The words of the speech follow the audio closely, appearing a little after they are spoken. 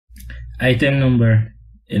Item number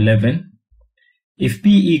 11. If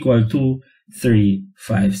P equal 2, 3,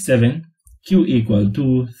 5, 7, Q equal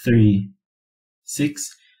 2, 3,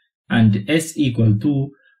 6, and S equal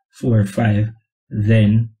 2, 4, 5,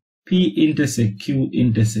 then P intersect Q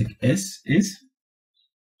intersect S is?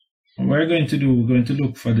 What we're going to do, we're going to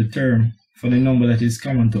look for the term, for the number that is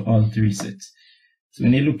common to all three sets. So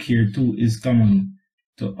when you look here, 2 is common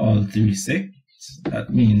to all three sets.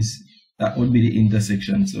 That means that would be the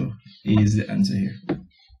intersection. So A is the answer here.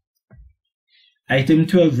 Item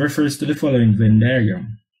 12 refers to the following Venn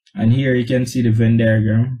diagram. And here you can see the Venn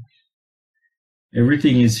diagram.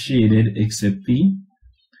 Everything is shaded except P.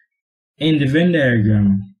 In the Venn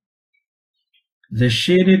diagram, the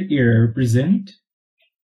shaded area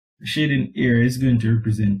is going to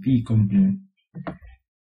represent P complement.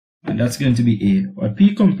 And that's going to be A. What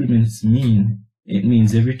P complements mean, it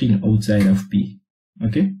means everything outside of P.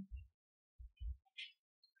 Okay?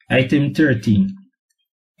 Item 13.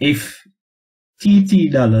 If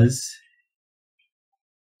TT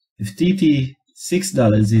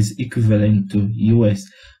 $6 is equivalent to US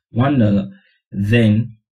 $1,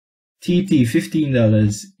 then TT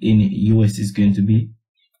 $15 in US is going to be.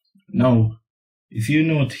 Now, if you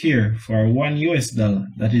note here, for $1 US,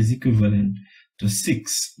 that is equivalent to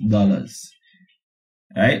 $6,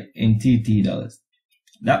 right, in TT dollars.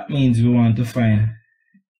 That means we want to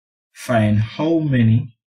find how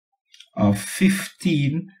many of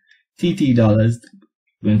 15 TT dollars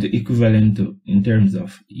going to equivalent to in terms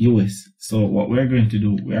of US. So what we're going to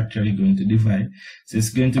do, we're actually going to divide. So it's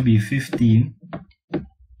going to be $15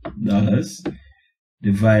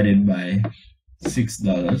 divided by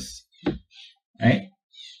 $6, right?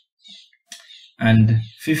 And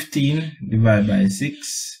 15 divided by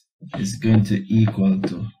 6 is going to equal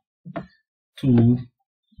to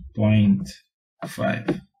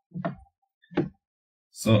 2.5.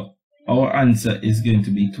 So our answer is going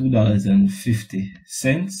to be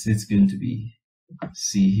 $2.50. It's going to be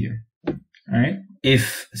C here. Alright.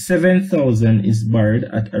 If 7,000 is borrowed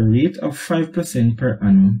at a rate of 5% per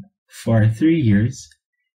annum for 3 years,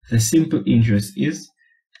 the simple interest,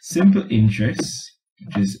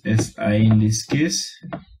 which is SI in this case,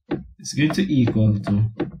 is going to equal to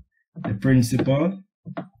the principal,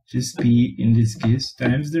 which is P in this case,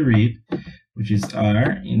 times the rate, which is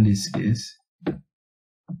R in this case.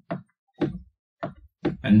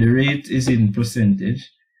 And the rate is in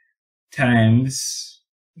percentage times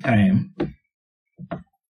time,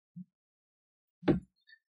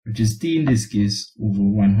 which is T in this case over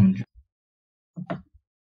 100.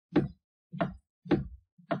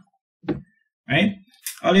 Right?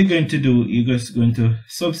 All you're going to do, you're just going to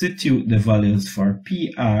substitute the values for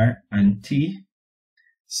PR and T.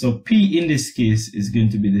 So P in this case is going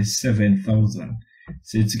to be the 7,000.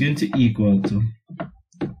 So it's going to equal to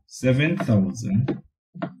 7,000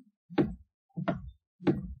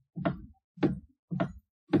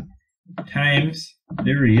 times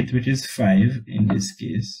the rate, which is 5 in this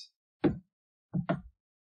case,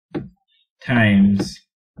 times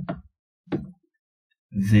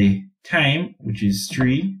the time, which is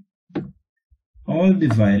 3, all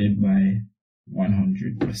divided by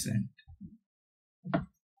 100%.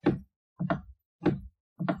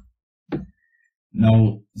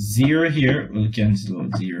 Now 0 here will cancel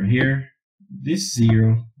out 0 here. This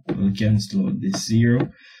 0 will cancel out this 0.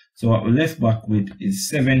 So what we're left back with is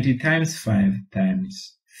 70 times 5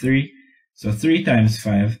 times 3. So 3 times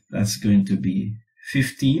 5, that's going to be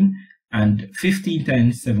 15. And 15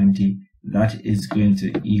 times 70, that is going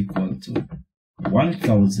to equal to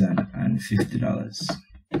 $1,050.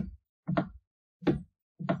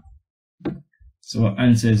 So our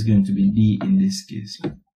answer is going to be D in this case.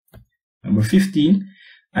 Number 15,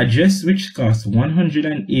 a dress which costs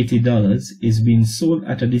 $180 is being sold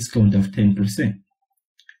at a discount of 10%.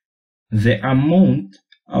 The amount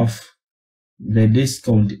of the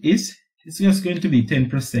discount it's just going to be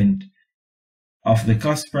 10% of the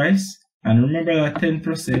cost price. And remember that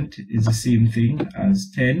 10% is the same thing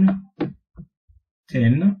as 10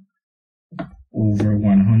 over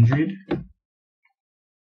 100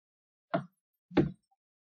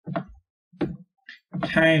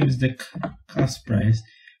 times the cost price,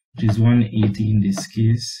 which is 180 in this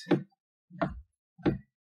case.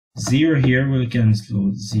 0 here will cancel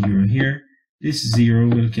out 0 here. This 0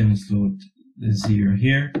 will cancel out the 0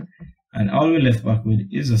 here. And all we're left back with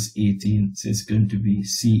is just 18. So it's going to be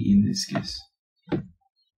C in this case.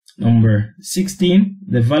 Number 16.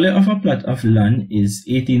 The value of a plot of land is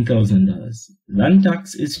 $18,000. Land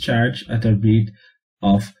tax is charged at a rate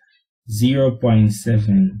of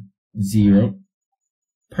 0.70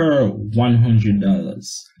 per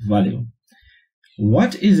 $100 value.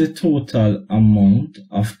 what is the total amount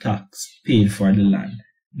of tax paid for the land?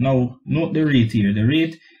 Now, note the rate here. The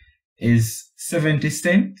rate is 70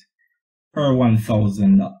 cents per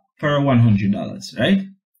 $100, right?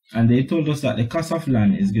 And they told us that the cost of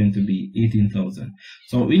land is going to be 18,000.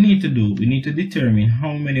 So what we need to do, we need to determine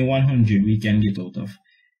how many 100 we can get out of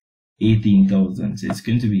 18,000. So it's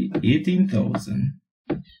going to be 18,000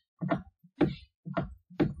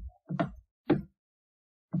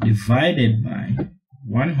 divided by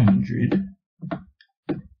 100,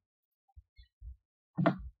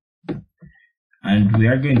 and we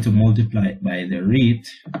are going to multiply it by the rate,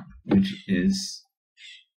 which is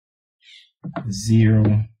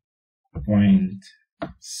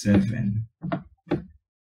 0.70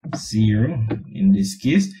 in this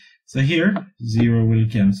case. So here 0 will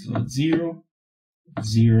cancel out 0,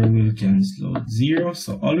 0 will cancel out 0,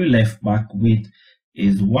 so all we left back with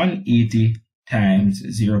is 180 times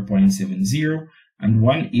 0.70, and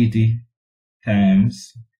 180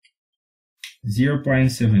 times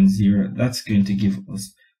 0.70, that's going to give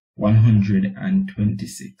us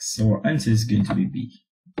 126. So our answer is going to be B.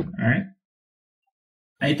 Alright.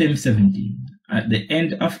 Item 17. At the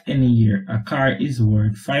end of any year, a car is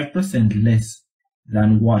worth 5% less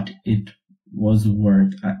than what it was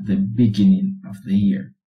worth at the beginning of the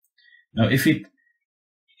year. Now, if it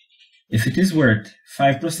is worth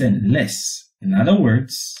 5% less, in other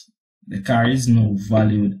words, the car is now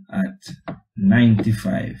valued at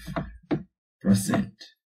 95%,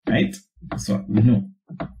 right? That's what we know.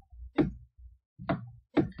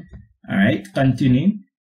 Alright, continuing.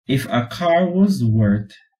 If a car was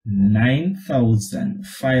worth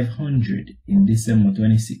 9,500 in December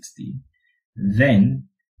 2016, then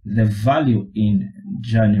the value in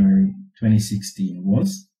January 2016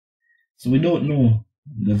 was, so we don't know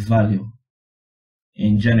the value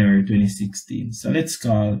in January 2016, so let's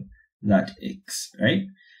call that X, right?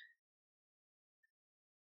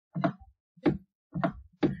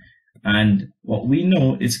 And what we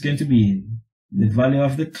know is going to be the value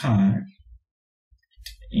of the car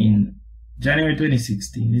in January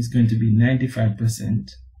 2016 is going to be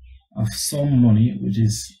 95% of some money, which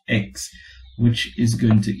is X, which is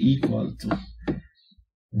going to equal to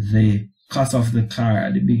the cost of the car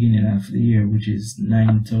at the beginning of the year, which is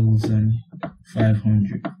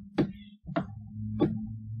 9,500.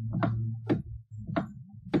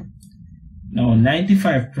 Now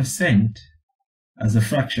 95% as a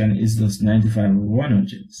fraction is just 95 over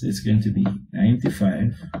 100, so it's going to be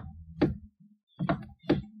 95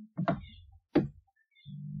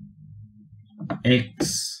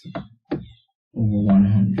 X over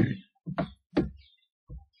 100,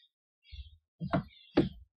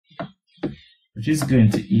 which is going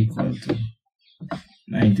to equal to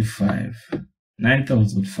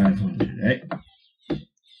 9,500, right?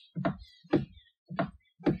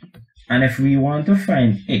 And if we want to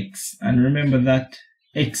find X, and remember that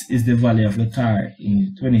X is the value of the car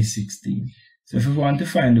in 2016. So if we want to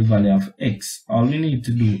find the value of X, all we need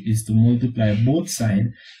to do is to multiply both sides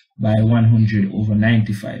by 100 over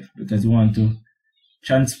 95, because we want to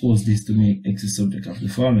transpose this to make X the subject of the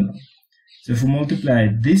formula. So if we multiply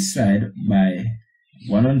this side by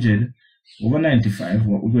 100 over 95,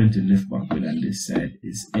 what we're going to lift back with on this side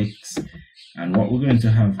is X, and what we're going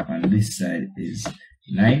to have on this side is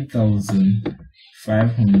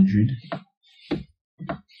 9,500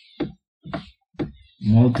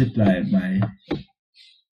 multiplied by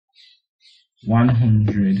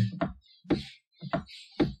 100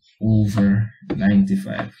 over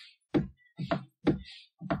 95.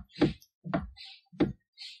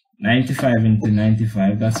 95 into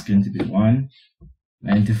 95, that's going to be 1.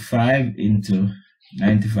 95 into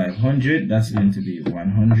 9,500, that's going to be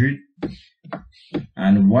 100.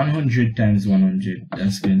 And 100 times 100,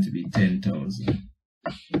 that's going to be 10,000.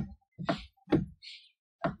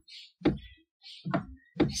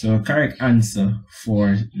 So correct answer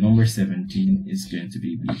for number 17 is going to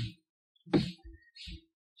be B.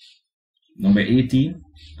 Number 18,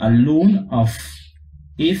 a loan of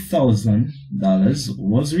 $8,000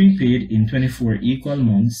 was repaid in 24 equal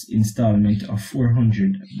months installment of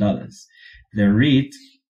 $400. The rate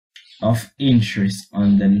of interest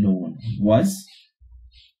on the loan was.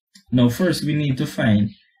 Now first we need to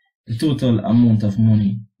find the total amount of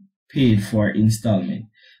money paid for installment.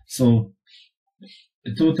 So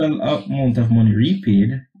the total amount of money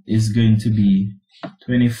repaid is going to be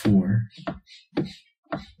 24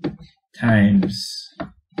 times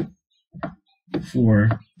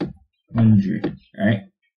 400, right?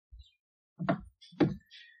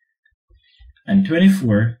 And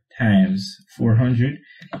 24 times 400,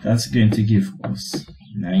 that's going to give us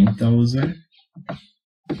 9,000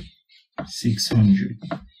 $600.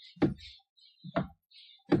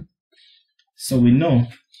 So we know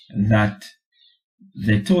that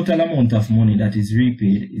the total amount of money that is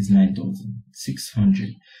repaid is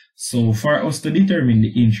 $9,600. So for us to determine the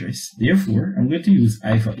interest, therefore, I'm going to use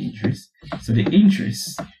I for interest. So the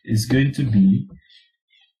interest is going to be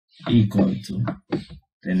equal to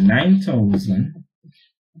the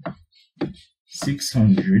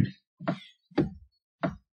 9,600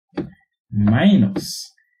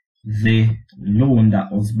 minus the loan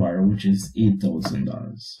that was borrowed, which is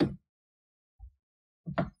 $8,000.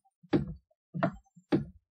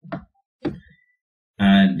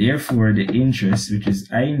 And therefore the interest, which is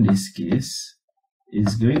I in this case,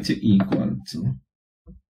 is going to equal to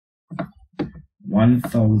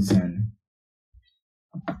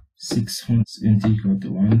 1,600, equal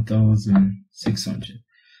to 1,600.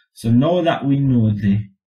 So now that we know the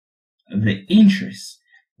interest,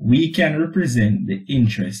 we can represent the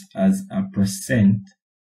interest as a percent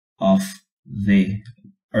of the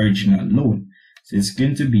original loan. So it's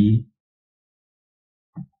going to be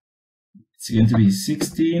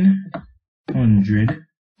 1,600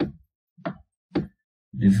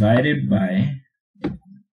 divided by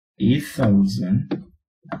 8,000,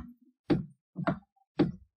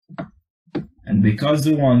 and because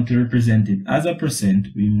we want to represent it as a percent,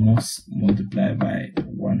 we must multiply by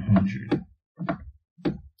 100.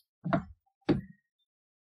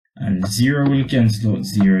 And 0 will cancel out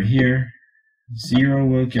 0 here, 0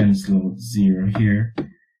 will cancel out 0 here.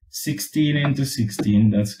 16 into 16,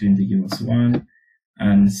 that's going to give us 1,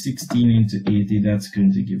 and 16 into 80, that's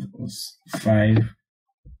going to give us 5,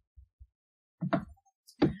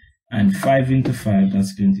 and 5 into 5,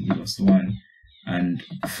 that's going to give us 1, and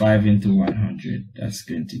 5 into 100, that's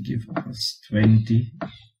going to give us 20.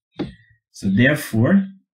 So therefore,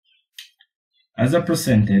 as a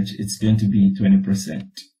percentage, it's going to be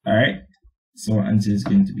 20%. Alright, so our answer is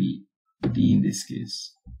going to be D in this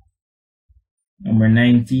case. Number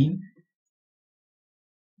 19,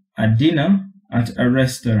 a dinner at a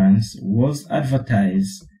restaurant was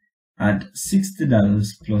advertised at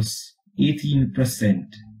 $60 plus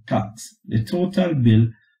 18% tax. The total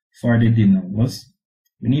bill for the dinner was,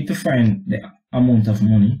 we need to find the amount of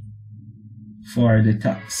money for the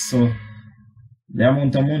tax. So the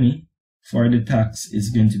amount of money for the tax is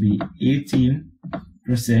going to be 18%,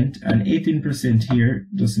 and 18% here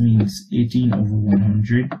just means 18 over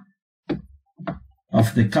 100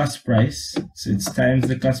 of the cost price. So it's times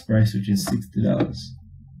the cost price, which is $60.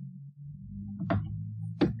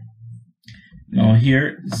 Now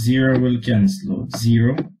here 0 will cancel out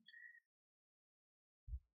 0,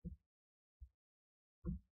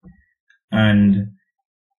 and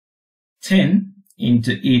 10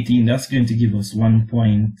 into 18, that's going to give us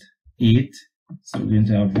 1.8. So we're going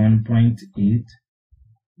to have 1.8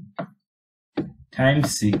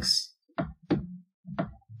 times 6,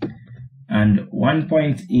 and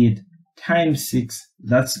 1.8 times 6,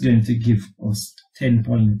 that's going to give us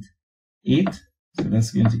 10.8. So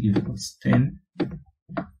that's going to give us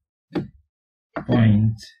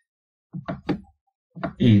 10.8.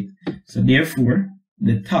 So therefore,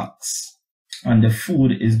 the tax on the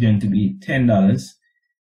food is going to be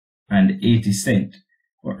 $10.80.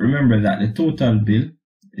 But remember that the total bill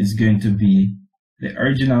is going to be the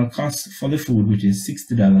original cost for the food, which is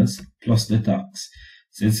 $60 plus the tax.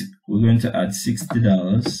 So we're going to add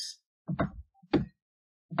 $60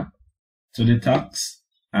 to the tax,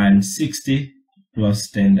 and 60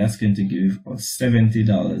 plus 10, that's going to give us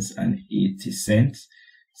 $70.80.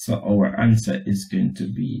 So our answer is going to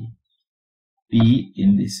be B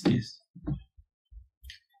in this case.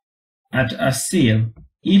 At a sale,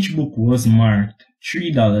 each book was marked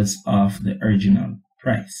 $3 off the original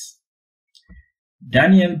price.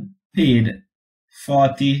 Daniel paid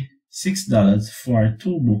 $46 for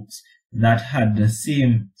 2 books that had the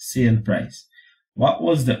same sale price. What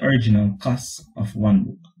was the original cost of 1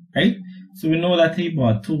 book? Right? So we know that he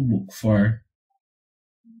bought 2 books for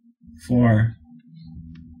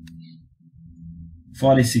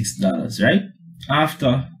 $46, right?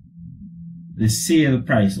 After the sale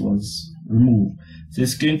price was removed. So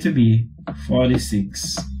it's going to be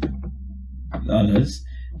 $46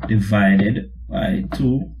 divided by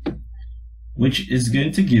 2, which is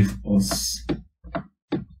going to give us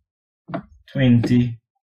 $23.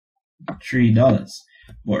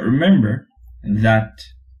 But remember that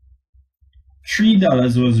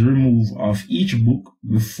 $3 was removed off each book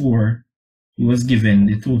before he was given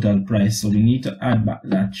the total price. So we need to add back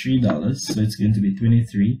that $3. So it's going to be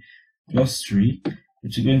 23 plus 3,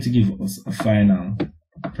 which is going to give us a final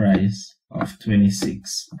price of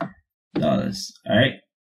 $26. Alright.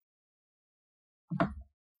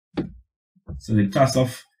 So the cost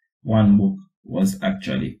of one book was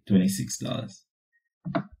actually $26.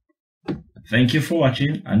 Thank you for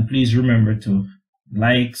watching, and please remember to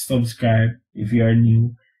like, subscribe if you are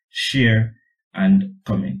new, share, and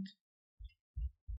comment.